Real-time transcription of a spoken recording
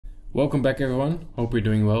Welcome back everyone, hope you're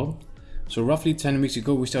doing well. So roughly 10 weeks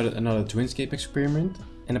ago we started another twinscape experiment,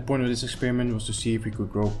 and the point of this experiment was to see if we could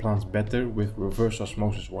grow plants better with reverse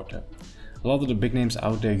osmosis water. A lot of the big names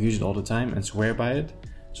out there use it all the time and swear by it,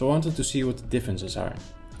 so I wanted to see what the differences are.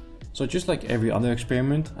 So just like every other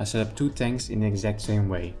experiment, I set up two tanks in the exact same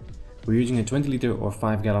way. We're using a 20 liter or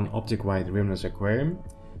 5 gallon optic white rimless aquarium,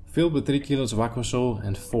 filled with 3 kilos of aquasol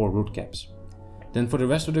and 4 root caps. Then for the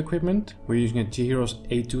rest of the equipment, we're using a T-Heroes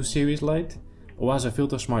A2 series light, Oasa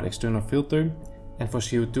Filter Smart external filter, and for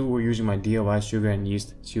CO2 we're using my DIY sugar and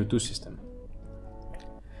yeast CO2 system.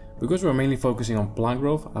 Because we're mainly focusing on plant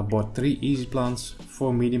growth, I bought 3 easy plants,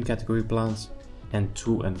 4 medium category plants and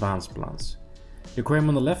 2 advanced plants. The aquarium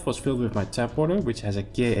on the left was filled with my tap water, which has a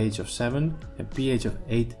KH of 7, a pH of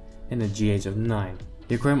 8 and a GH of 9.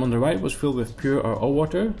 The aquarium on the right was filled with pure RO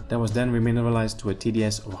water that was then remineralized to a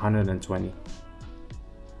TDS of 120.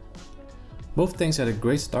 Both tanks had a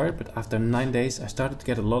great start, but after 9 days I started to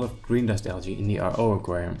get a lot of green dust algae in the RO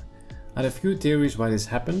aquarium. I had a few theories why this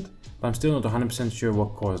happened, but I'm still not 100% sure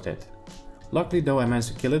what caused it. Luckily though, I managed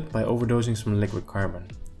to kill it by overdosing some liquid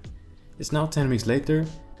carbon. It's now 10 weeks later,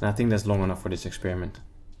 and I think that's long enough for this experiment.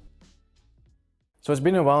 So it's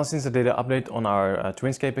been a while since I did an update on our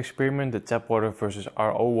twinscape experiment, the tap water versus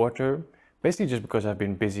RO water. Basically just because I've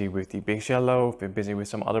been busy with the big shallow, I've been busy with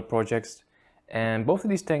some other projects. And both of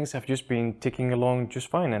these tanks have just been ticking along just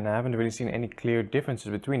fine, and I haven't really seen any clear differences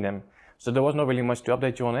between them. So there was not really much to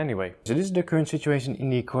update you on anyway. So this is the current situation in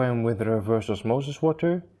the aquarium with the reverse osmosis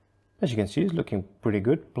water. As you can see, it's looking pretty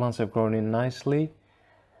good. Plants have grown in nicely.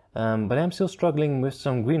 But I'm still struggling with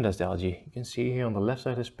some green dust algae. You can see here on the left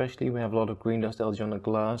side especially, we have a lot of green dust algae on the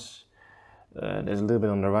glass. There's a little bit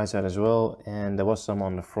on the right side as well, and there was some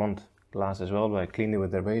on the front glass as well, but I cleaned it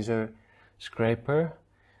with the razor scraper.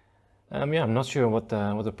 Yeah, I'm not sure what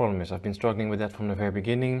the problem is. I've been struggling with that from the very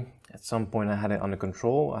beginning. At some point I had it under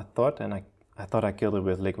control, I thought, and I thought I killed it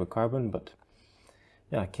with liquid carbon, but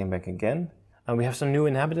yeah, I came back again. And we have some new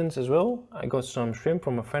inhabitants as well. I got some shrimp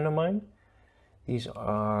from a friend of mine. These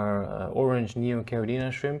are orange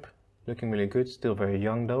Neocaridina shrimp, looking really good, still very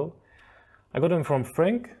young though. I got them from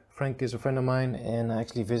Frank. Frank is a friend of mine, and I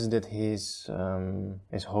actually visited his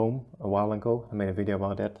home a while ago. I made a video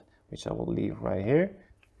about that, which I will leave right here.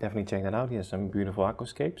 Definitely check that out. He has some beautiful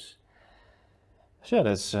aquascapes. So yeah,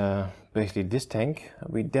 that's basically this tank.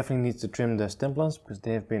 We definitely need to trim the stem plants because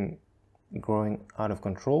they have been growing out of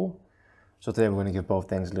control. So today we're going to give both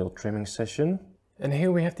tanks a little trimming session. And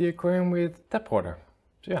here we have the aquarium with tap water.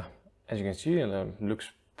 So yeah, as you can see, it looks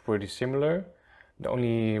pretty similar. The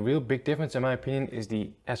only real big difference in my opinion is the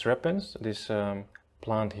S. repens, this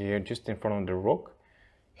plant here just in front of the rock.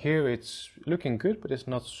 Here it's looking good, but it's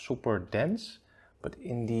not super dense. But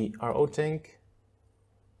in the RO tank,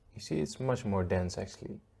 you see it's much more dense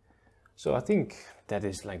actually. So I think that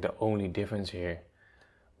is like the only difference here.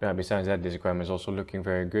 But besides that, this aquarium is also looking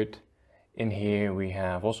very good. In here we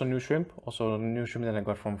have also new shrimp, that I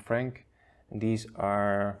got from Frank. And these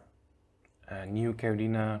are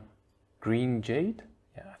Neocaridina green jade.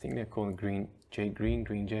 Yeah, I think they're called green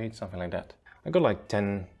jade, something like that. I got like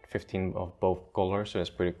 10, 15 of both colors, so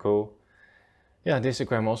that's pretty cool. Yeah, this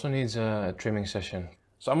aquarium also needs a trimming session.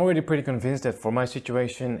 So I'm already pretty convinced that for my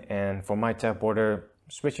situation and for my tap water,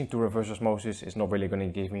 switching to reverse osmosis is not really going to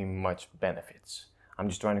give me much benefits. I'm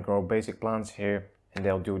just trying to grow basic plants here and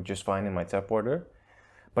they'll do just fine in my tap water.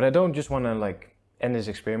 But I don't just want to like end this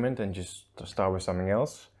experiment and just start with something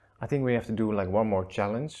else. I think we have to do like one more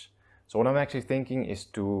challenge. So what I'm actually thinking is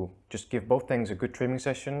to just give both tanks a good trimming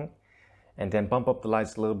session and then bump up the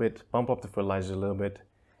lights a little bit, bump up the fertilizers a little bit,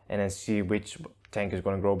 and then see which tank is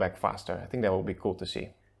going to grow back faster. I think that will be cool to see.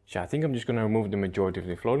 So I think I'm just going to remove the majority of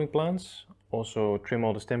the floating plants, also trim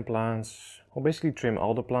all the stem plants, or basically trim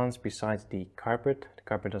all the plants besides the carpet. The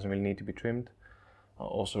carpet doesn't really need to be trimmed. I'll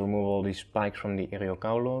also remove all these spikes from the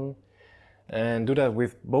Eriocaulon and do that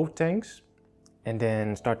with both tanks, and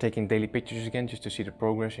then start taking daily pictures again just to see the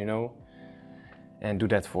progress, you know, and do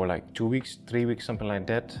that for like 2 weeks, 3 weeks, something like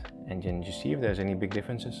that, and then just see if there's any big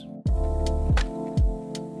differences.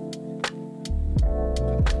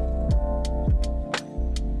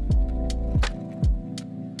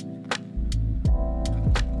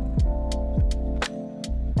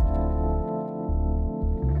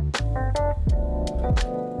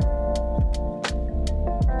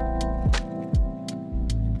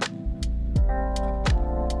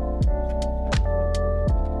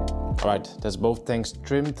 Alright, that's both tanks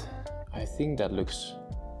trimmed. I think that looks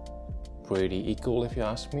pretty equal if you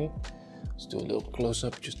ask me. Let's do a little close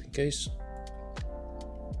up just in case.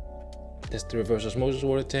 That's the reverse osmosis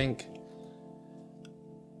water tank.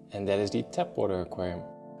 And that is the tap water aquarium.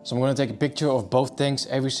 So I'm gonna take a picture of both tanks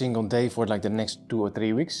every single day for like the next 2 or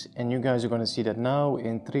 3 weeks, and you guys are gonna see that now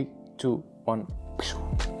in 3, 2, 1.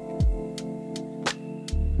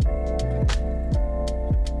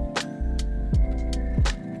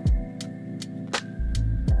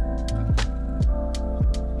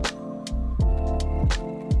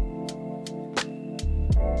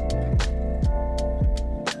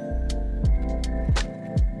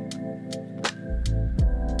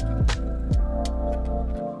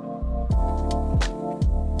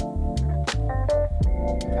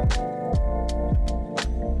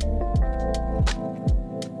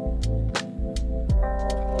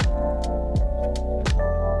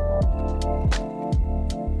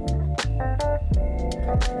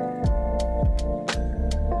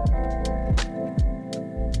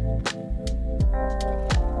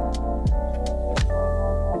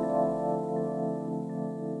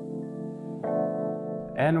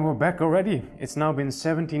 And we're back already. It's now been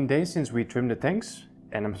 17 days since we trimmed the tanks,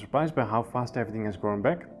 and I'm surprised by how fast everything has grown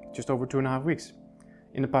back, just over 2.5 weeks.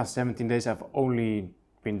 In the past 17 days I've only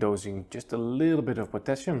been dosing just a little bit of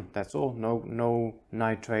potassium, that's all. No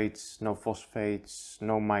nitrates, no phosphates,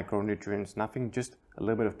 no micronutrients, nothing, just a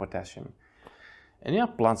little bit of potassium. And yeah,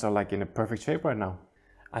 plants are like in a perfect shape right now.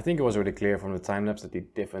 I think it was already clear from the time lapse that the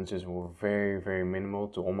differences were very minimal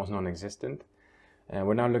to almost non-existent. And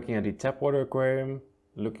we're now looking at the tap water aquarium,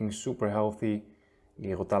 looking super healthy. The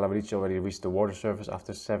Rotala already reached the water surface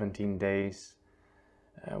after 17 days.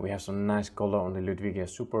 We have some nice color on the Ludwigia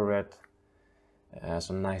super red.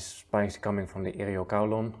 Some nice spikes coming from the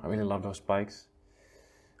Eriocaulon. I really love those spikes.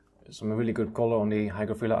 Some really good color on the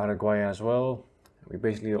Hygrophila Araguaia as well. We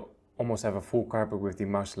basically almost have a full carpet with the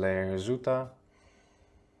Marsilea hirsuta.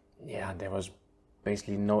 Yeah, there was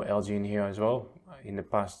basically no algae in here as well. In the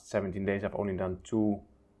past 17 days I've only done 2,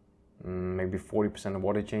 maybe 40% of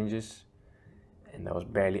water changes, and there was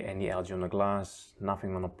barely any algae on the glass,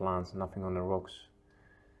 nothing on the plants, nothing on the rocks.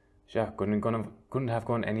 So yeah, couldn't have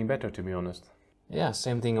gone any better, to be honest. Yeah,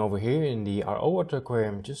 same thing over here in the RO water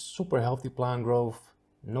aquarium, just super healthy plant growth,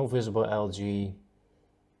 no visible algae.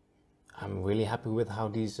 I'm really happy with how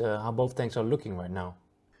both tanks are looking right now.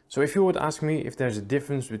 So if you would ask me if there's a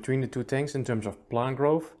difference between the two tanks in terms of plant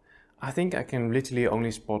growth, I think I can literally only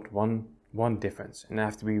spot one difference, and I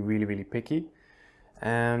have to be really picky.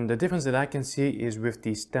 And the difference that I can see is with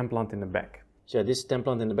the stem plant in the back. So yeah, this stem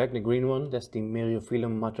plant in the back, the green one, that's the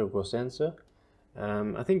Myriophyllum mattogrossense.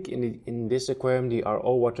 I think in this aquarium, the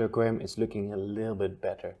RO water aquarium, is looking a little bit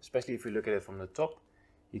better, especially if you look at it from the top.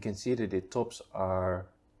 You can see that the tops are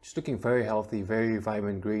just looking very healthy, very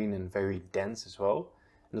vibrant green, and very dense as well.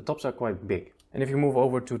 And the tops are quite big. And if you move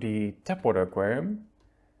over to the tap water aquarium,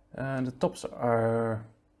 the tops are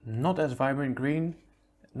not as vibrant green,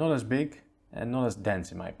 not as big, and not as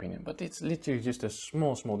dense in my opinion. But it's literally just a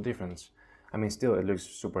small difference. I mean, still it looks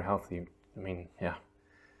super healthy. I mean, yeah,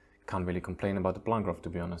 can't really complain about the plant growth, to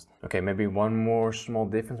be honest. Okay, maybe one more small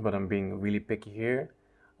difference, but I'm being really picky here.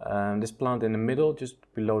 This plant in the middle, just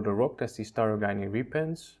below the rock, that's the Staurogyne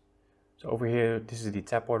repens. So over here, this is the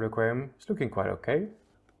tap water aquarium. It's looking quite okay.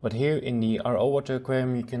 But here in the RO water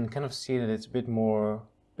aquarium, you can kind of see that it's a bit more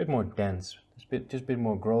dense. It's just a bit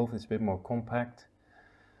more growth, it's a bit more compact.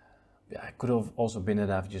 Yeah, it could have also been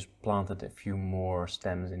that I've just planted a few more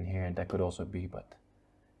stems in here, and that could also be, but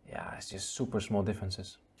yeah, it's just super small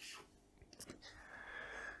differences.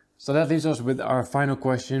 So that leaves us with our final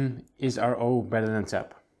question: is RO better than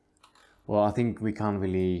tap? Well, I think we can't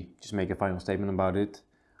really just make a final statement about it.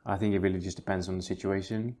 I think it really just depends on the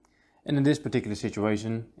situation. And in this particular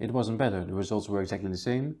situation, it wasn't better. The results were exactly the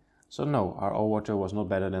same. So no, RO water was not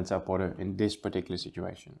better than tap water in this particular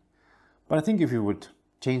situation. But I think if you would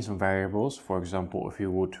change some variables, for example, if you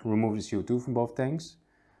would remove the CO2 from both tanks,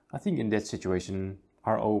 I think in that situation,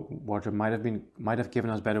 RO water might have given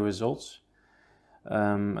us better results.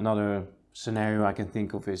 Another scenario I can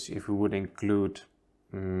think of is if we would include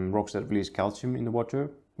rocks that release calcium in the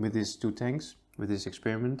water with these two tanks, with this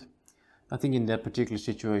experiment. I think in that particular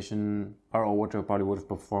situation, RO water probably would have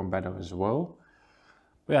performed better as well.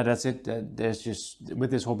 But yeah, that's it. There's just,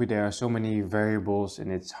 with this hobby, there are so many variables,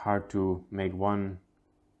 and it's hard to make one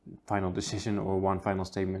final decision or one final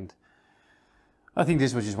statement. I think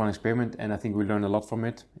this was just one experiment, and I think we learned a lot from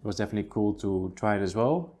it. It was definitely cool to try it as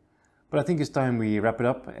well. But I think it's time we wrap it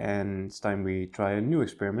up, and it's time we try a new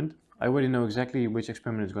experiment. I already know exactly which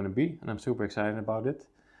experiment it's going to be, and I'm super excited about it.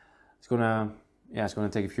 It's gonna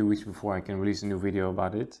take a few weeks before I can release a new video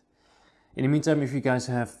about it. In the meantime, if you guys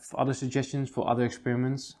have other suggestions for other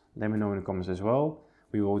experiments, let me know in the comments as well.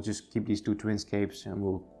 We will just keep these two twinscapes, and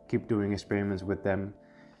we'll keep doing experiments with them.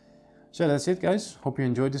 So that's it, guys. Hope you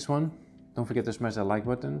enjoyed this one. Don't forget to smash that like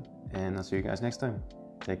button, and I'll see you guys next time.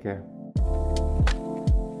 Take care.